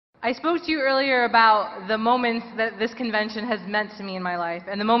I spoke to you earlier about the moments that this convention has meant to me in my life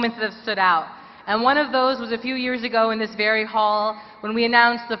and the moments that have stood out. And one of those was a few years ago in this very hall when we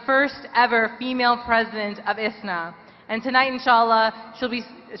announced the first ever female president of ISNA. And tonight, inshallah,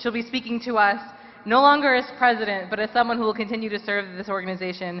 she'll be speaking to us no longer as president, but as someone who will continue to serve this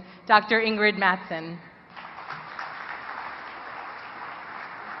organization, Dr. Ingrid Mattson.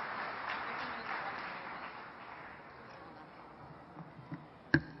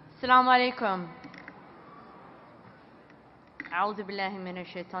 السلام عليكم. أعوذ بالله من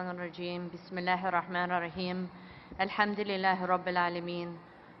الشيطان الرجيم. بسم الله الرحمن الرحيم. الحمد لله رب العالمين.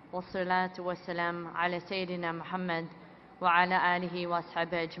 والصلاة والسلام على سيدنا محمد وعلى آله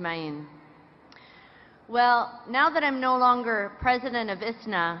وأصحابه أجمعين. Well, now that I'm no longer president of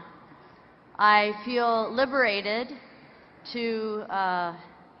ISNA, I feel liberated to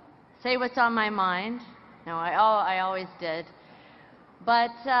say what's on my mind. No, I always did.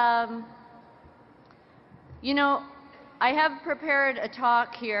 But, you know, I have prepared a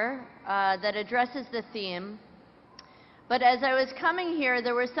talk here that addresses the theme. But as I was coming here,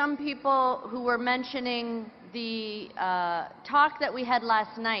 there were some people who were mentioning the talk that we had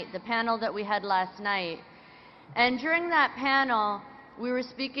last night, the panel that we had last night. And during that panel, we were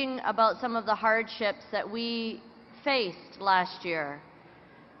speaking about some of the hardships that we faced last year.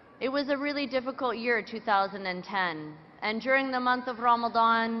 It was a really difficult year, 2010. And during the month of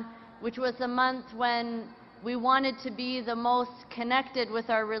Ramadan, which was the month when we wanted to be the most connected with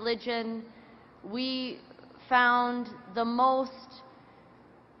our religion, we found the most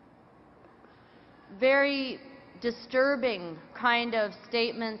very disturbing kind of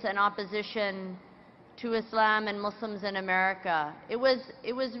statements and opposition to Islam and Muslims in America. It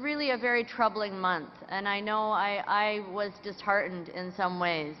was really a very troubling month, and I know I was disheartened in some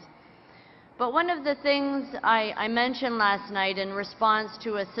ways. But one of the things I mentioned last night in response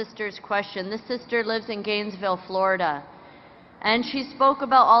to a sister's question, this sister lives in Gainesville, Florida, and she spoke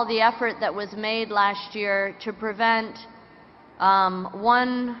about all the effort that was made last year to prevent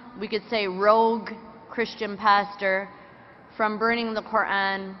one, we could say, rogue Christian pastor from burning the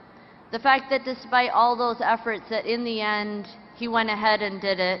Qur'an. The fact that despite all those efforts, that in the end, he went ahead and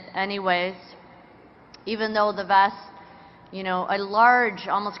did it anyways, even though the vast, you know, a large,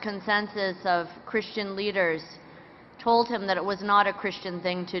 almost consensus of Christian leaders told him that it was not a Christian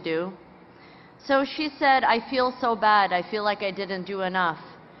thing to do. So she said, I feel so bad, I feel like I didn't do enough.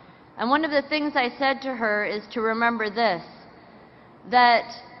 And one of the things I said to her is to remember this, that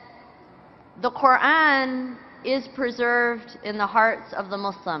the Qur'an is preserved in the hearts of the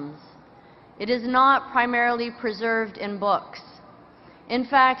Muslims. It is not primarily preserved in books. In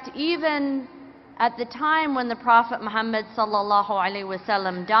fact, even at the time when the Prophet Muhammad sallallahu alaihi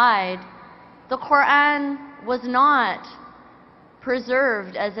wasallam died, the Qur'an was not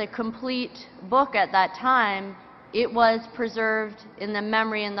preserved as a complete book at that time. It was preserved in the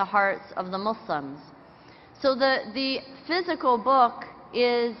memory and the hearts of the Muslims. So the physical book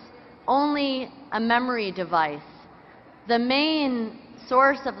is only a memory device. The main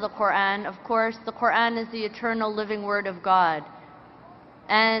source of the Qur'an, of course, the Qur'an is the eternal living word of God.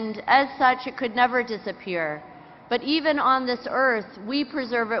 And as such, it could never disappear. But even on this earth, we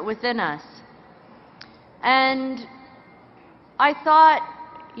preserve it within us. And I thought,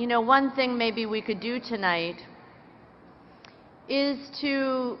 you know, one thing maybe we could do tonight is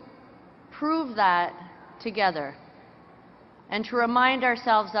to prove that together and to remind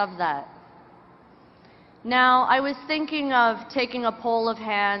ourselves of that. Now, I was thinking of taking a poll of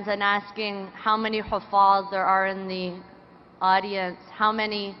hands and asking how many huffaz there are in the audience, how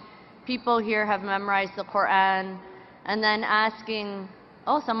many people here have memorized the Qur'an, and then asking,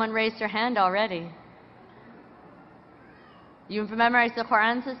 oh, someone raised their hand already. You've memorized the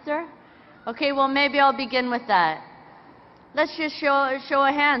Qur'an, sister? Okay, well, maybe I'll begin with that. Let's just show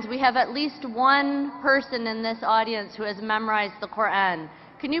of hands. We have at least one person in this audience who has memorized the Qur'an.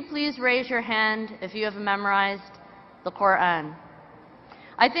 Can you please raise your hand if you have memorized the Qur'an?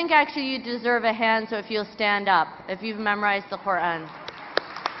 I think actually you deserve a hand, so if you'll stand up, if you've memorized the Qur'an.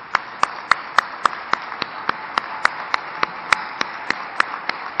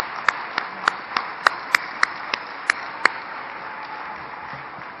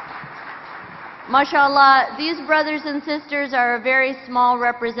 MashaAllah, these brothers and sisters are a very small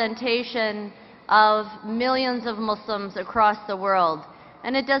representation of millions of Muslims across the world.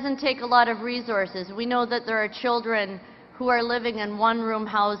 And it doesn't take a lot of resources. We know that there are children who are living in one-room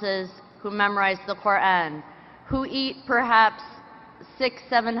houses who memorize the Qur'an, who eat perhaps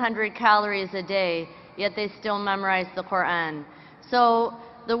 600-700 calories a day, yet they still memorize the Qur'an. So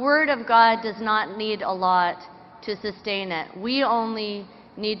the Word of God does not need a lot to sustain it. We only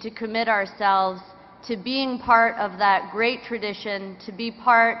need to commit ourselves to being part of that great tradition, to be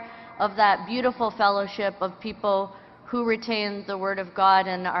part of that beautiful fellowship of people who retain the Word of God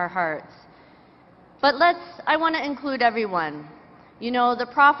in our hearts. But I want to include everyone. You know, the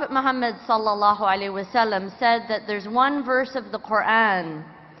Prophet Muhammad sallallahu alaihi wasallam said that there's one verse of the Qur'an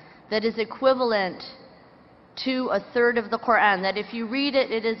that is equivalent to a third of the Qur'an, that if you read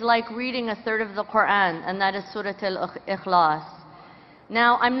it, it is like reading a third of the Qur'an, and that is Surah Al-Ikhlas.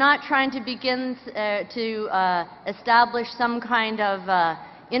 Now, I'm not trying to begin to establish some kind of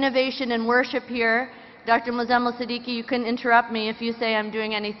innovation in worship here. Dr. Muzammil Siddiqui, you can interrupt me if you say I'm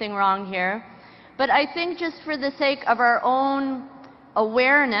doing anything wrong here. But I think just for the sake of our own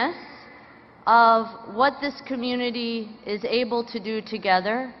awareness of what this community is able to do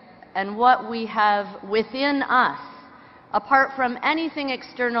together and what we have within us, apart from anything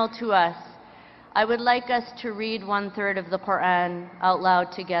external to us, I would like us to read one third of the Qur'an out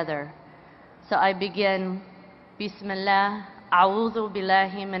loud together. So I begin, Bismillah, A'udhu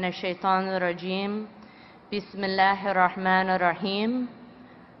billahi minash shaitanir rajim, Bismillahir rahmanir rahim,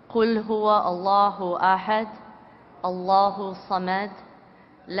 Qul huwa Allahu ahad, Allahu samad,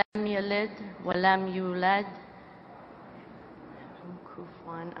 Lam yalid wa lam yulad,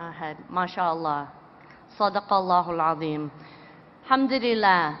 Kufuwan ahad. MashaAllah. Sadaqallahul azim.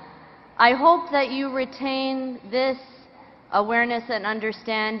 Alhamdulillah. I hope that you retain this awareness and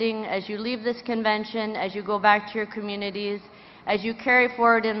understanding as you leave this convention, as you go back to your communities, as you carry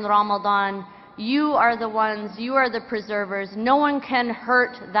forward in Ramadan. You are the ones, you are the preservers. No one can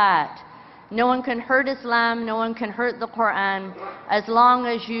hurt that. No one can hurt Islam, no one can hurt the Qur'an, as long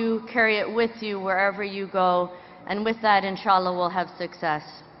as you carry it with you wherever you go. And with that, inshallah, we'll have success.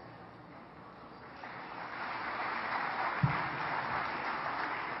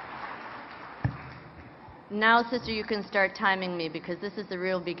 Now, sister, you can start timing me, because this is the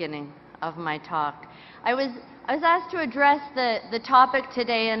real beginning of my talk. I was asked to address the topic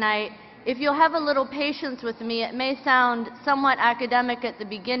today, and if you'll have a little patience with me, it may sound somewhat academic at the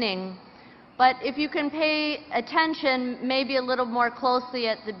beginning, but if you can pay attention maybe a little more closely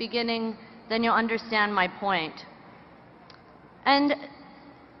at the beginning, then you'll understand my point. And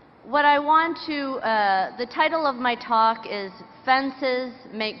what I want to, the title of my talk is Fences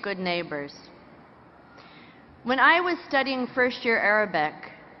Make Good Neighbors. When I was studying first-year Arabic,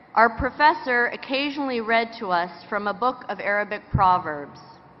 our professor occasionally read to us from a book of Arabic proverbs.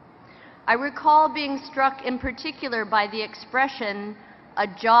 I recall being struck in particular by the expression,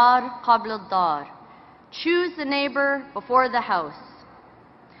 Ajar qabla dar, choose the neighbor before the house.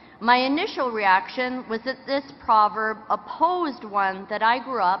 My initial reaction was that this proverb opposed one that I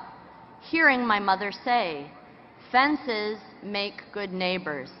grew up hearing my mother say, fences make good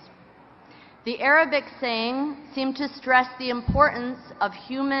neighbors. The Arabic saying seemed to stress the importance of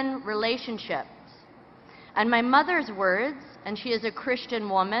human relationships. And my mother's words, and she is a Christian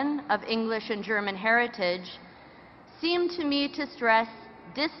woman of English and German heritage, seemed to me to stress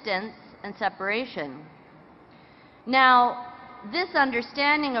distance and separation. Now, this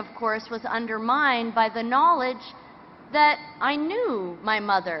understanding, of course, was undermined by the knowledge that I knew my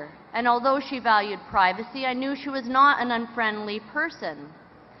mother, and although she valued privacy, I knew she was not an unfriendly person.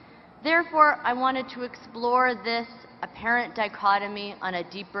 Therefore, I wanted to explore this apparent dichotomy on a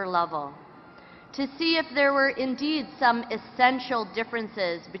deeper level, to see if there were indeed some essential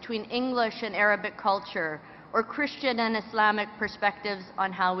differences between English and Arabic culture, or Christian and Islamic perspectives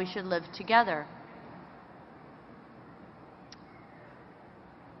on how we should live together.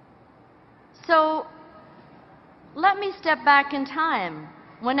 So, let me step back in time.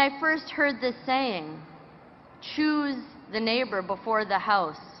 When I first heard this saying, choose the neighbor before the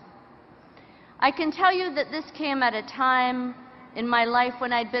house, I can tell you that this came at a time in my life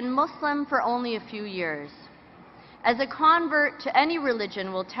when I'd been Muslim for only a few years. As a convert to any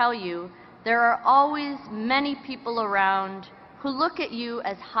religion will tell you, there are always many people around who look at you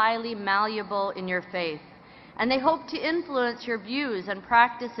as highly malleable in your faith, and they hope to influence your views and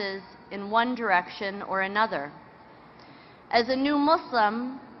practices in one direction or another. As a new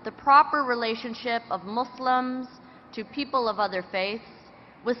Muslim, the proper relationship of Muslims to people of other faiths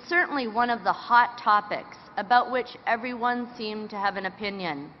was certainly one of the hot topics about which everyone seemed to have an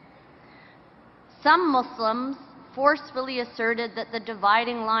opinion. Some Muslims forcefully asserted that the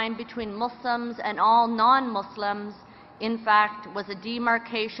dividing line between Muslims and all non-Muslims, in fact, was a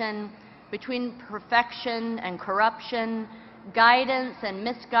demarcation between perfection and corruption, guidance and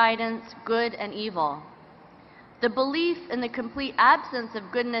misguidance, good and evil. The belief in the complete absence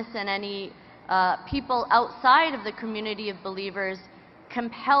of goodness in any people outside of the community of believers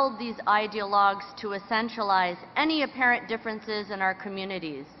compelled these ideologues to essentialize any apparent differences in our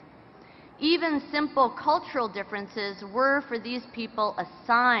communities. Even simple cultural differences were for these people a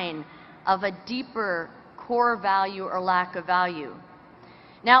sign of a deeper core value or lack of value.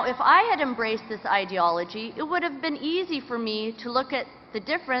 Now, if I had embraced this ideology, it would have been easy for me to look at the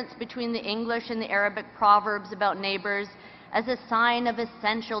difference between the English and the Arabic proverbs about neighbors as a sign of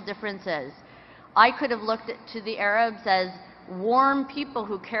essential differences. I could have looked to the Arabs as warm people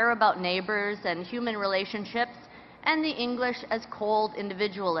who care about neighbors and human relationships, and the English as cold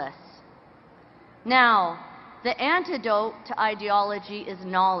individualists. Now, the antidote to ideology is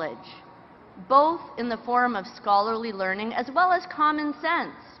knowledge, both in the form of scholarly learning as well as common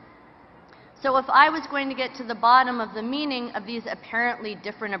sense. So if I was going to get to the bottom of the meaning of these apparently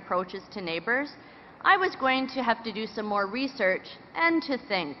different approaches to neighbors, I was going to have to do some more research and to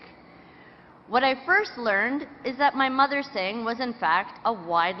think. What I first learned is that my mother's saying was in fact a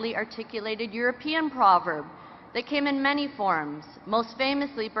widely articulated European proverb that came in many forms, most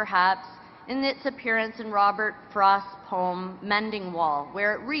famously perhaps in its appearance in Robert Frost's poem Mending Wall,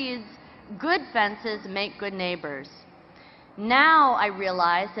 where it reads, "Good fences make good neighbors." Now I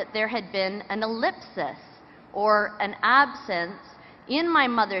realize that there had been an ellipsis or an absence in my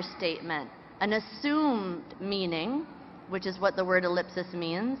mother's statement, an assumed meaning, which is what the word ellipsis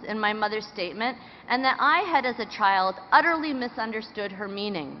means, in my mother's statement, and that I had as a child utterly misunderstood her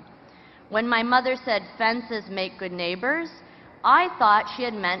meaning. When my mother said fences make good neighbors, I thought she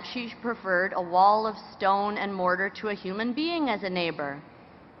had meant she preferred a wall of stone and mortar to a human being as a neighbor.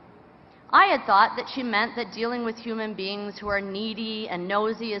 I had thought that she meant that dealing with human beings who are needy and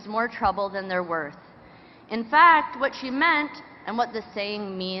nosy is more trouble than they're worth. In fact, what she meant, and what the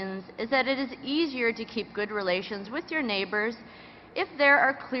saying means, is that it is easier to keep good relations with your neighbors if there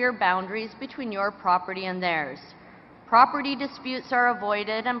are clear boundaries between your property and theirs. Property disputes are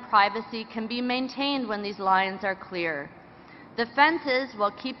avoided and privacy can be maintained when these lines are clear. The fences,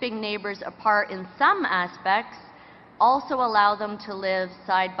 while keeping neighbors apart in some aspects, also allow them to live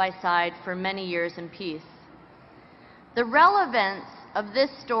side by side for many years in peace. The relevance of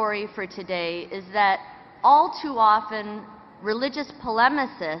this story for today is that all too often religious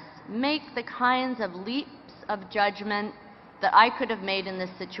polemicists make the kinds of leaps of judgment that I could have made in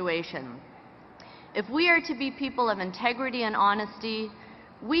this situation. If we are to be people of integrity and honesty,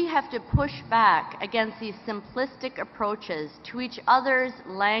 we have to push back against these simplistic approaches to each other's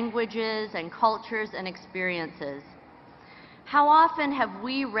languages and cultures and experiences. How often have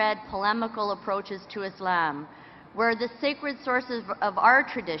we read polemical approaches to Islam, where the sacred sources of our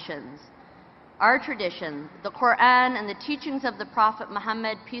tradition, the Qur'an and the teachings of the Prophet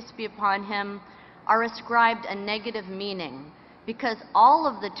Muhammad, peace be upon him, are ascribed a negative meaning, because all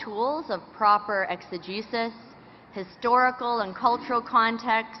of the tools of proper exegesis, historical and cultural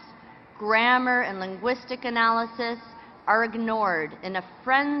context, grammar and linguistic analysis are ignored in a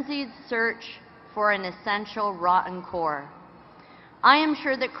frenzied search for an essential rotten core. I am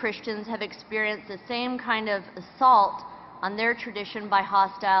sure that Christians have experienced the same kind of assault on their tradition by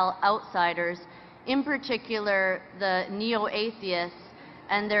hostile outsiders, in particular the neo-atheists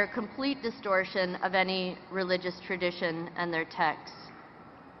and their complete distortion of any religious tradition and their texts.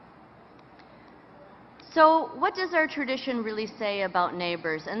 So what does our tradition really say about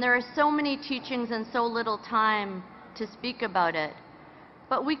neighbors? And there are so many teachings and so little time to speak about it.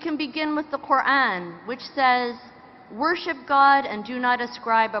 But we can begin with the Qur'an, which says, "Worship God and do not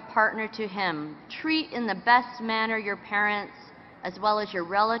ascribe a partner to him. Treat in the best manner your parents, as well as your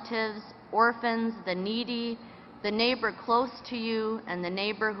relatives, orphans, the needy, the neighbor close to you, and the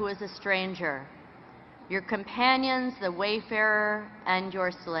neighbor who is a stranger, your companions, the wayfarer, and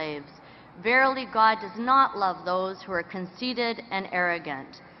your slaves. Verily, God does not love those who are conceited and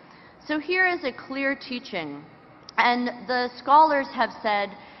arrogant." So here is a clear teaching. And the scholars have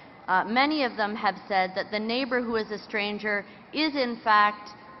said, many of them have said, that the neighbor who is a stranger is in fact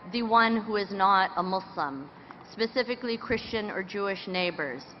the one who is not a Muslim, specifically Christian or Jewish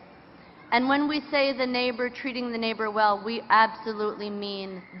neighbors. And when we say the neighbor, treating the neighbor well, we absolutely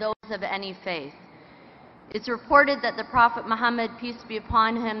mean those of any faith. It's reported that the Prophet Muhammad, peace be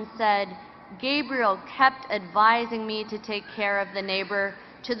upon him, said, "Gabriel kept advising me to take care of the neighbor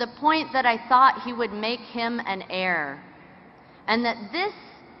to the point that I thought he would make him an heir." And that this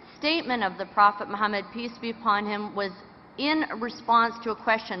statement of the Prophet Muhammad, peace be upon him, was in response to a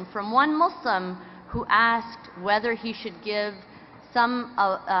question from one Muslim who asked whether he should give some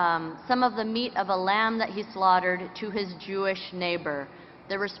of the meat of a lamb that he slaughtered to his Jewish neighbor.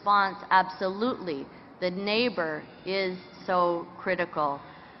 The response, absolutely. The neighbor is so critical,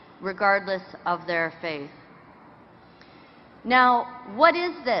 regardless of their faith. Now, what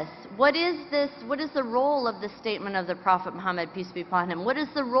is this? What is this? What is the role of the statement of the Prophet Muhammad, peace be upon him? What is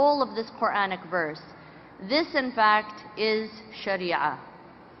the role of this Quranic verse? This, in fact, is Sharia.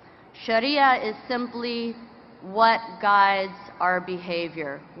 Sharia is simply what guides our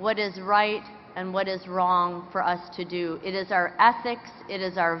behavior, what is right and what is wrong for us to do. It is our ethics, it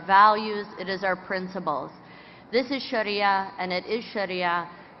is our values, it is our principles. This is Sharia, and it is Sharia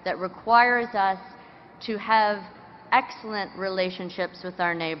that requires us to have excellent relationships with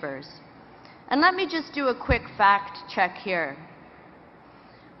our neighbors. And let me just do a quick fact check here.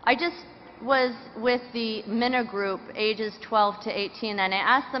 I just was with the MINA group, ages 12 to 18, and I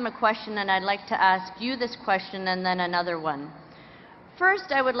asked them a question, and I'd like to ask you this question and then another one. First,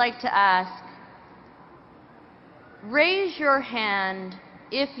 I would like to ask, raise your hand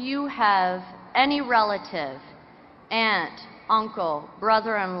if you have any relative, aunt, uncle,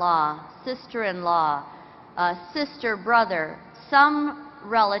 brother-in-law, sister-in-law, sister, brother, some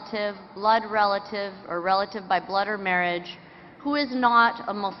relative, blood relative, or relative by blood or marriage, who is not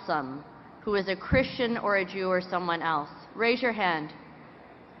a Muslim, who is a Christian or a Jew or someone else. Raise your hand.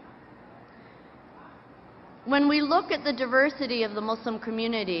 When we look at the diversity of the Muslim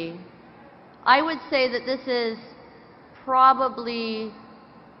community, I would say that this is probably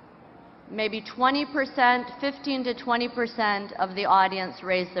maybe 20%, 15 to 20% of the audience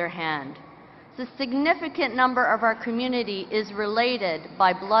raise their hand. So a significant number of our community is related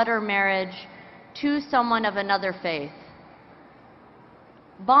by blood or marriage to someone of another faith.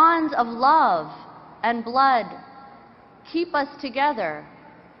 Bonds of love and blood keep us together.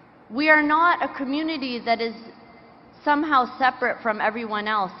 We are not a community that is somehow separate from everyone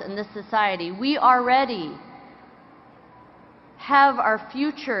else in this society. We already have our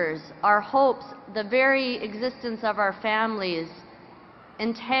futures, our hopes, the very existence of our families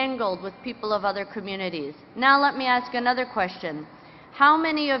entangled with people of other communities. Now let me ask another question. How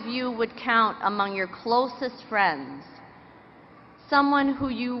many of you would count among your closest friends someone who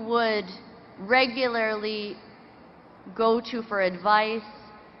you would regularly go to for advice,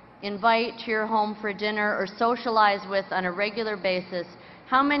 invite to your home for dinner, or socialize with on a regular basis?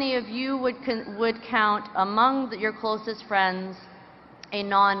 How many of you would count among your closest friends a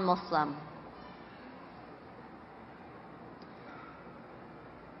non-Muslim?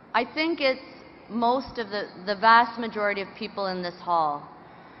 I think it's most of the vast majority of people in this hall.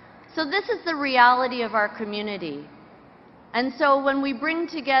 So this is the reality of our community. And so when we bring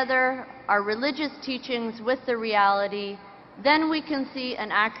together our religious teachings with the reality, then we can see an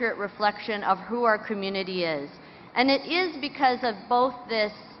accurate reflection of who our community is. And it is because of both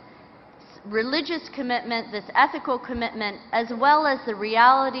this religious commitment, this ethical commitment, as well as the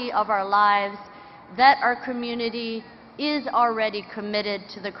reality of our lives, that our community is already committed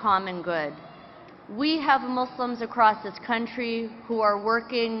to the common good. We have Muslims across this country who are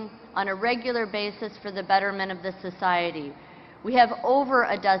working on a regular basis for the betterment of the society. We have over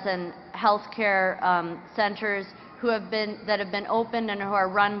a dozen healthcare centers that have been opened and who are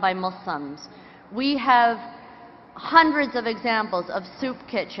run by Muslims. We have hundreds of examples of soup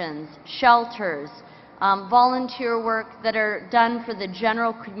kitchens, shelters, volunteer work that are done for the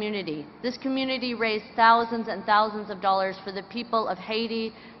general community. This community raised thousands and thousands of dollars for the people of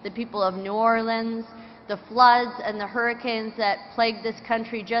Haiti, the people of New Orleans, the floods and the hurricanes that plagued this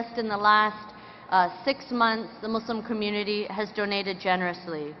country just in the last 6 months. The Muslim community has donated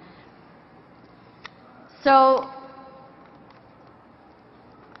generously. So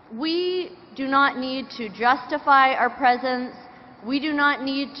we do not need to justify our presence. We do not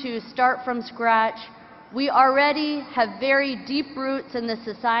need to start from scratch. We already have very deep roots in the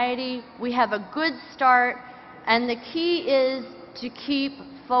society. We have a good start, and the key is to keep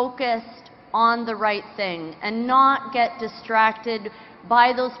focused on the right thing and not get distracted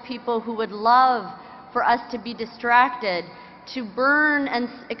by those people who would love for us to be distracted, to burn and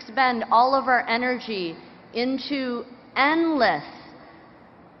expend all of our energy into endless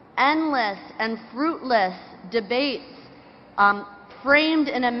and fruitless debates framed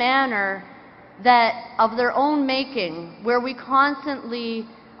in a manner that of their own making, where we constantly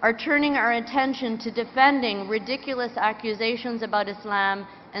are turning our attention to defending ridiculous accusations about Islam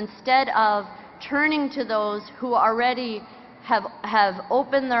instead of turning to those who already have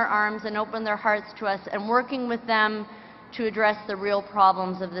opened their arms and opened their hearts to us and working with them to address the real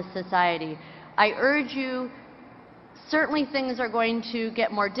problems of this society. I urge you, certainly things are going to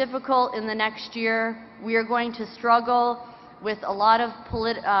get more difficult in the next year. We are going to struggle with a lot of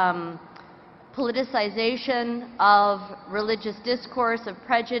politicization of religious discourse, of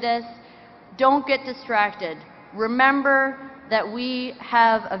prejudice. Don't get distracted. Remember that we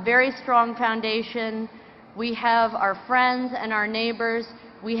have a very strong foundation. We have our friends and our neighbors.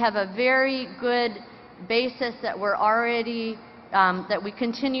 We have a very good basis that we're already, that we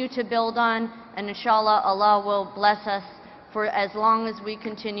continue to build on, and inshallah, Allah will bless us for as long as we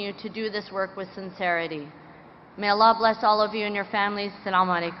continue to do this work with sincerity. May Allah bless all of you and your families.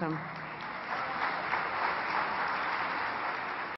 Assalamu alaikum.